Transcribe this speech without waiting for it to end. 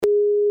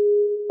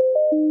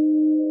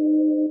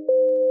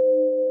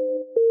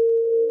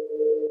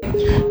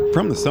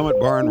From the Summit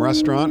Bar and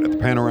Restaurant at the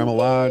Panorama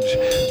Lodge,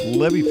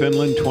 Levy,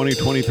 Finland,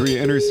 2023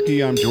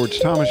 Interski, I'm George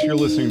Thomas. You're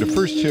listening to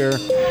First Chair.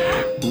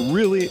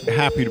 Really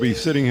happy to be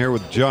sitting here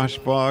with Josh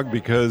Fogg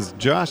because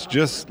Josh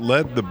just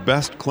led the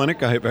best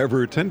clinic I have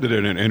ever attended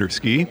at an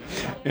Interski,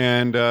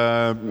 and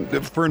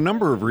for a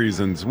number of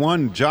reasons.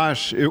 One,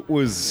 Josh, it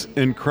was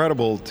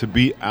incredible to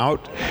be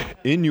out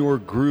in your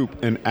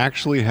group and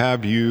actually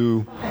have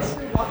you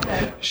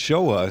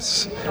show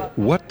us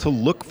what to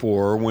look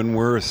for when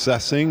we're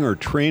assessing or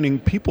training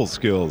people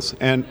skills.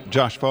 And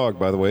Josh Fogg,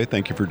 by the way,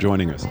 thank you for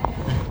joining us.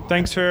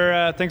 Thanks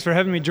for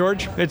having me,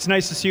 George. It's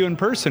nice to see you in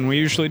person. We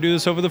usually do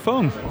this over the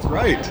phone. That's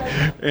right.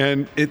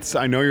 And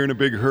I know you're in a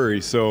big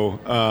hurry, so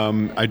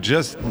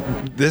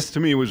this to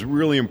me was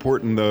really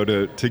important, though,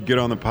 to get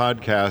on the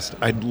podcast.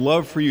 I'd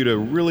love for you to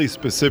really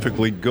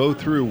specifically go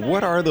through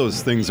what are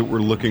those things that we're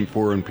looking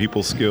for in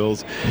people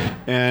skills.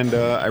 And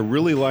I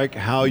really like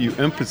how you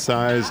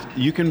emphasized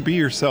you can be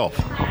yourself.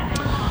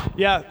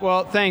 Yeah,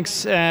 well,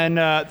 thanks, and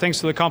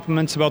thanks for the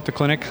compliments about the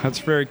clinic. That's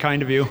very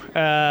kind of you.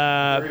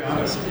 Very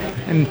honest.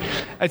 And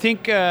I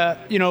think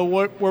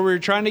what we were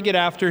trying to get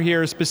after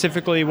here is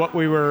specifically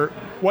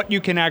what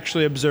you can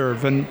actually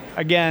observe. And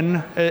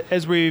again,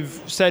 as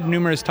we've said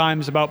numerous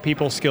times about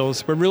people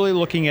skills, we're really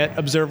looking at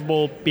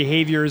observable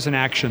behaviors and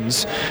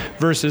actions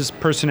versus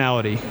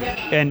personality.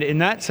 And in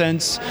that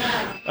sense,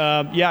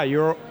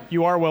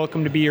 you are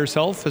welcome to be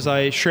yourself. As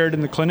I shared in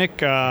the clinic,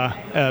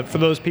 for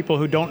those people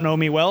who don't know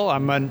me well,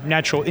 I'm a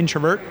natural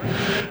introvert.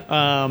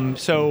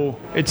 So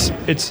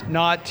it's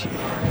not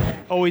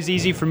always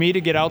easy for me to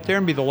get out there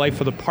and be the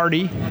life of the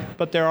party,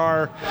 but there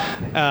are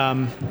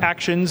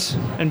actions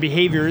and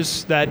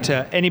behaviors that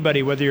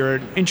anybody, whether you're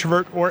an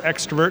introvert or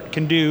extrovert,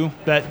 can do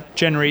that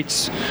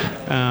generates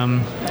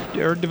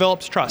or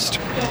develops trust.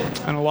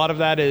 And a lot of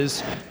that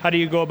is, how do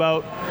you go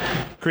about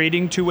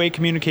creating two-way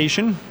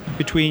communication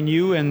between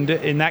you and,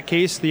 in that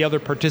case, the other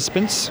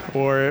participants,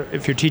 or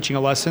if you're teaching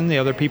a lesson, the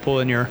other people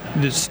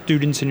the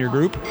students in your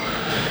group,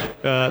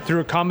 through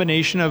a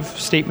combination of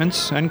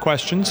statements and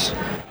questions.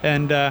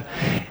 And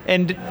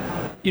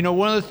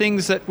one of the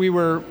things that we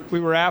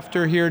were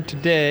after here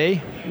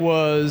today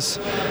was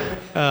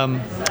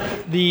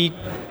the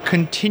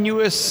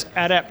continuous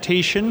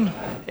adaptation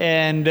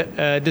and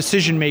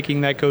decision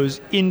making that goes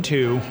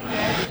into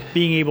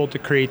being able to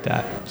create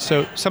that.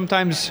 So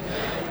sometimes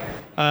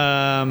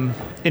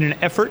in an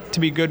effort to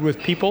be good with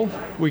people,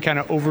 we kind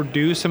of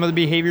overdo some of the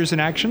behaviors and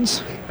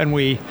actions, and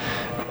we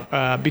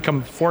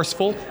become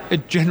forceful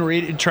at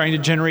trying to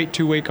generate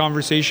two-way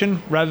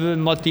conversation rather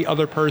than let the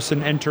other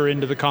person enter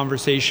into the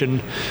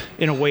conversation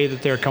in a way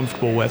that they're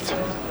comfortable with.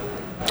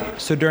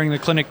 So during the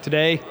clinic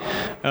today,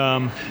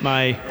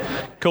 my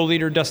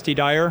co-leader Dusty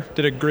Dyer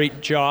did a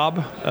great job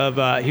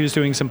of. He was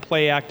doing some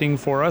play acting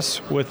for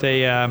us with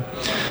a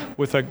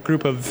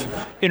group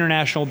of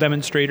international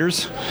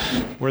demonstrators,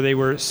 where they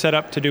were set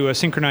up to do a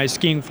synchronized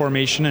skiing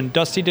formation. And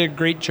Dusty did a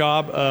great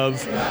job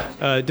of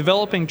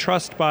developing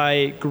trust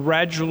by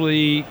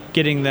gradually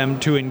getting them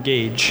to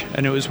engage.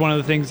 And it was one of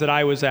the things that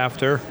I was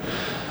after.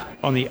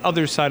 On the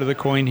other side of the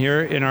coin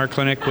here in our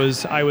clinic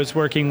was I was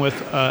working with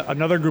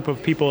another group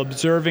of people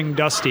observing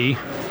Dusty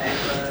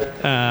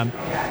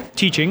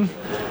teaching,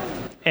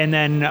 and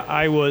then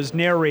I was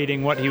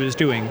narrating what he was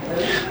doing.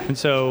 And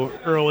so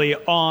early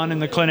on in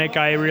the clinic,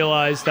 I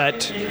realized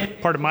that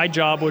part of my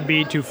job would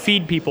be to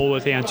feed people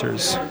with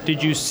answers.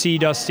 Did you see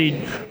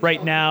Dusty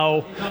right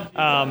now,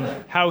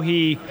 how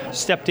he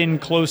stepped in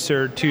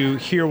closer to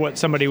hear what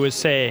somebody was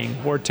saying,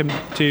 or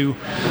to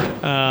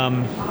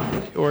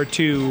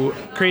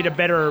create a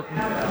better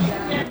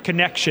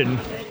connection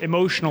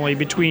emotionally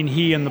between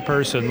he and the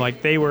person?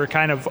 Like, they were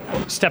kind of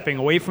stepping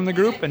away from the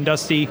group, and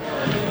Dusty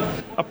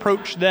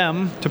approach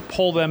them to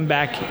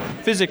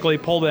physically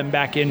pull them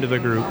back into the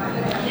group.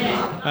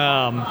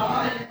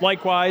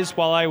 Likewise,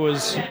 while I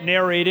was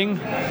narrating,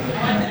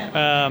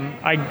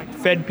 I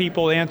fed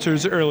people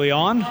answers early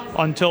on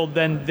until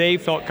then they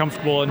felt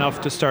comfortable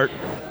enough to start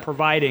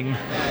providing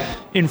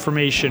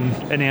information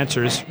and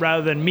answers,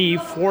 rather than me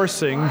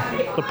forcing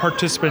the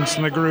participants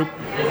in the group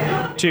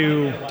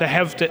to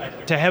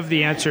have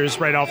the answers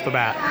right off the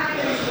bat.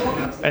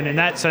 And in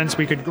that sense,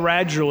 we could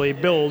gradually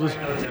build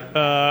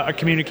a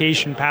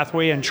communication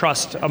pathway and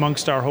trust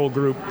amongst our whole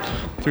group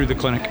through the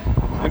clinic.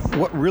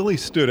 What really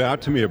stood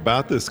out to me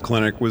about this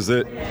clinic was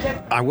that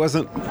I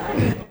wasn't,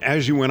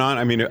 as you went on,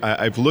 I mean,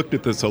 I've looked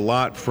at this a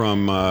lot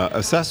from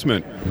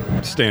assessment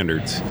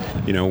standards.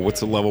 You know,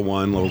 what's a level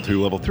 1, level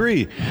 2, level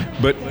 3?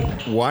 But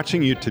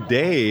watching you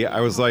today,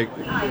 I was like,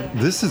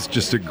 this is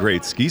just a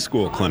great ski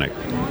school clinic,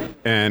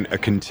 and a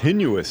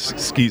continuous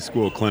ski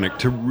school clinic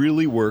to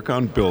really work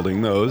on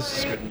building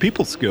those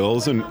people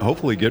skills and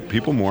hopefully get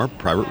people more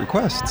private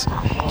requests.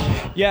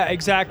 Yeah,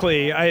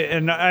 exactly.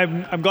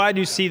 I'm glad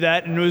you see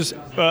that. And it was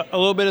a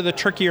little bit of the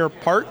trickier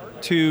part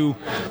to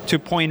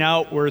point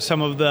out were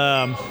some of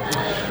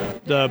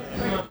the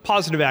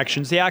positive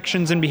actions, the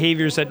actions and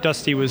behaviors that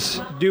Dusty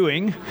was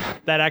doing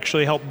that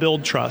actually help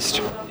build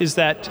trust. Is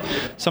that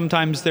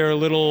sometimes they're a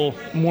little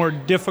more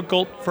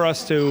difficult for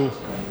us to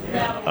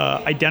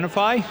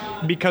identify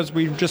because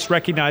we just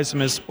recognize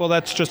them as, well,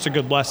 that's just a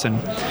good lesson.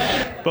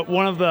 But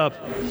one of the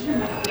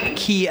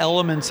key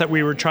elements that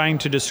we were trying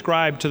to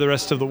describe to the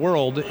rest of the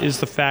world is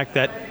the fact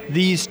that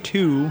these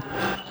two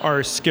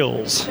are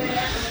skills.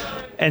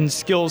 And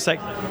skills that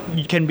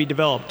can be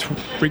developed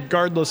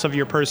regardless of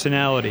your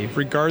personality,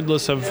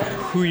 regardless of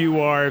who you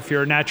are, if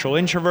you're a natural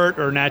introvert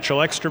or a natural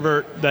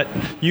extrovert, that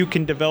you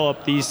can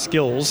develop these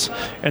skills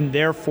and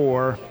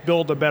therefore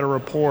build a better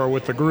rapport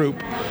with the group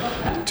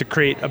to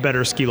create a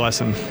better ski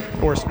lesson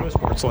or snow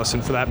sports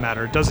lesson for that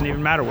matter. It doesn't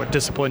even matter what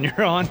discipline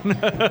you're on.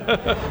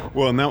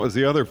 Well, and that was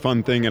the other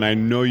fun thing, and I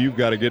know you've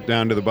got to get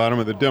down to the bottom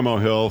of the demo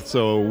hill,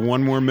 so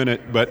one more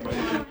minute, but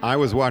I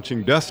was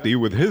watching Dusty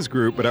with his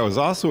group, but I was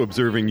also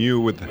observing you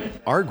with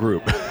our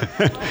group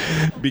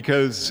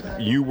because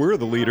you were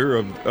the leader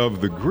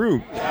of the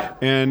group,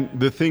 and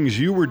the things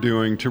you were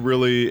doing to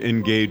really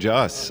engage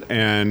us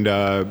and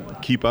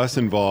keep us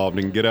involved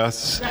and get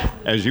us,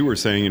 as you were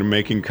saying,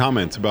 making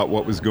comments about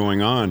what was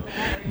going on.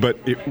 But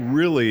it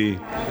really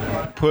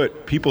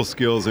put people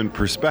skills in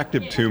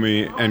perspective to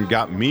me and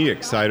got me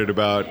excited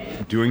about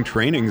doing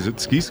trainings at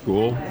ski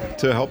school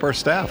to help our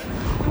staff.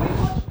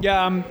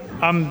 Yeah,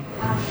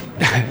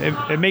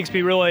 it makes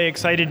me really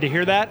excited to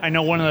hear that. I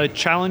know one of the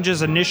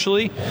challenges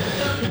initially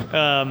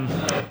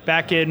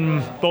back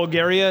in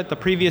Bulgaria at the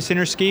previous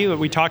interski that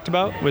we talked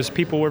about was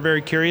people were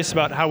very curious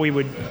about how we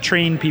would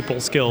train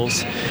people's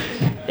skills.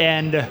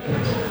 And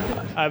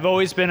I've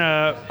always been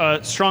a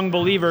strong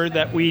believer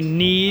that we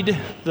need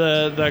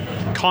the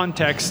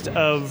context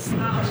of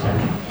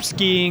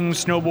skiing,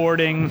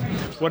 snowboarding,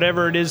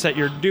 whatever it is that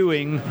you're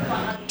doing,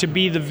 to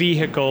be the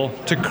vehicle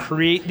to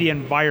create the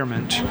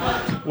environment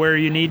where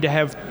you need to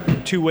have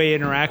two-way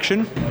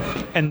interaction.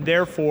 And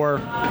therefore,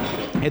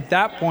 at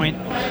that point,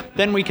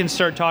 then we can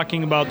start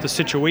talking about the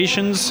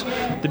situations,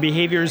 the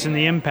behaviors, and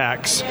the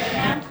impacts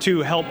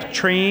to help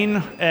train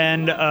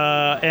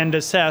and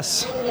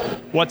assess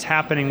what's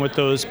happening with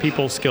those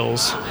people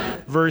skills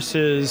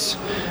versus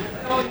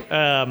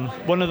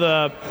one of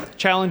the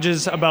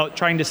challenges about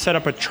trying to set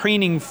up a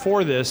training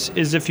for this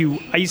is if you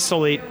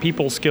isolate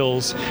people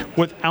skills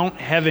without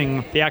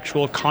having the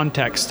actual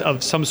context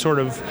of some sort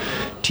of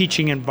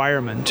teaching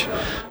environment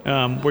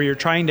where you're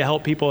trying to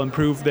help people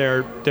improve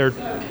their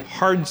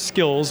hard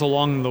skills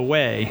along the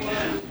way,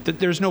 that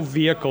there's no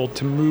vehicle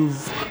to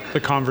move the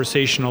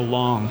conversation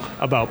along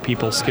about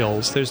people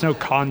skills. There's no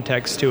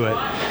context to it.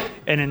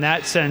 And in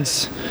that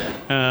sense,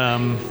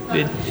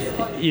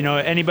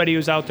 anybody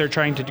who's out there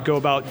trying to go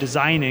about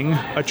designing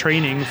a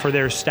training for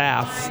their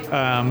staff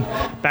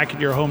back at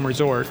your home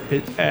resort,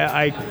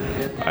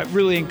 I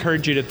really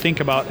encourage you to think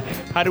about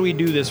how do we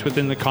do this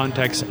within the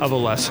context of a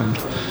lesson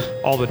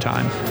all the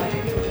time.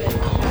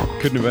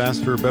 Couldn't have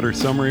asked for a better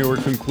summary or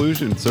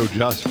conclusion. So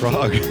Josh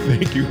Fogg,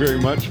 thank you very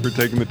much for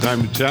taking the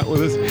time to chat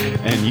with us.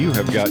 And you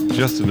have got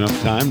just enough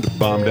time to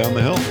bomb down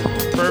the hill.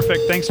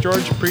 Perfect. Thanks,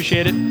 George.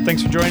 Appreciate it.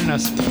 Thanks for joining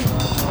us.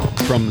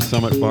 From the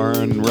Summit Bar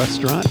and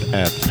Restaurant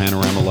at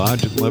Panorama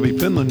Lodge at Levy,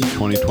 Finland,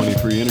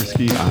 2023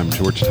 Interski, I'm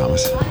George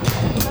Thomas.